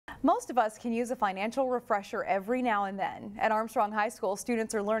Most of us can use a financial refresher every now and then. At Armstrong High School,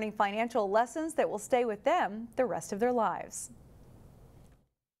 students are learning financial lessons that will stay with them the rest of their lives.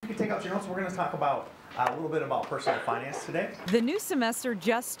 You can take out your notes. We're going to talk about a little bit about personal finance today. The new semester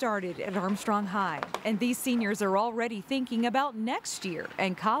just started at Armstrong High, and these seniors are already thinking about next year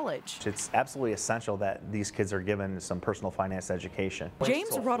and college. It's absolutely essential that these kids are given some personal finance education.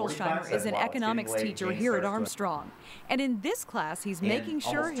 James Redelsheimer is an economics teacher here at Armstrong, and in this class he's making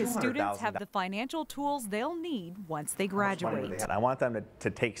sure his students have the financial tools they'll need once they graduate. I want them to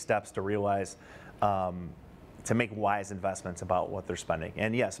take steps to realize to make wise investments about what they're spending.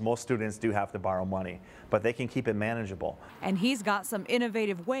 And yes, most students do have to borrow money, but they can keep it manageable. And he's got some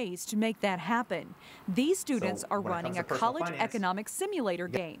innovative ways to make that happen. These students are running a college economics simulator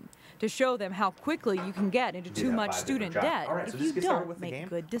game to show them how quickly you can get into too much student debt if you don't make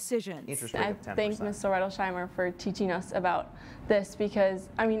good decisions. I thank Mr. Redelsheimer for teaching us about this because,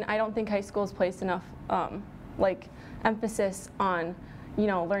 I mean, I don't think high school's placed enough emphasis on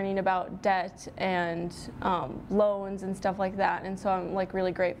learning about debt and loans and stuff like that. And so I'm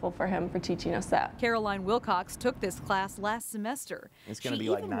really grateful for him for teaching us that. Caroline Wilcox took this class last semester. She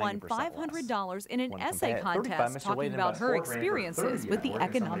even won $500 in an essay contest talking about her experiences with the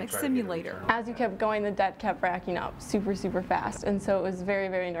economic simulator. As you kept going, the debt kept racking up super fast. And so it was very,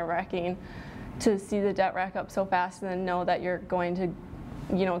 very nerve-wracking to see the debt rack up so fast and then know that you're going to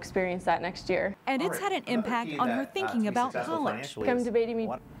experience that next year. And it's had an impact on her thinking about college. I'm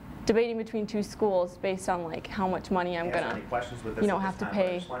debating between two schools based on how much money I'm gonna have to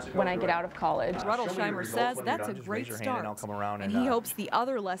pay when I get out of college. Redelsheimer says that's a great start, and he hopes the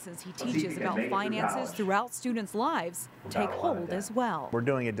other lessons he teaches about finances throughout students' lives take hold as well. We're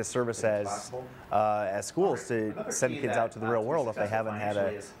doing a disservice as schools to send kids out to the real world if they haven't had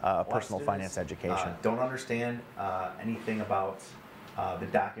a personal finance education. Don't understand anything about the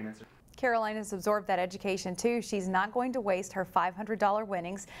documents. Caroline has absorbed that education too. She's not going to waste her $500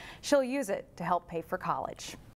 winnings. She'll use it to help pay for college.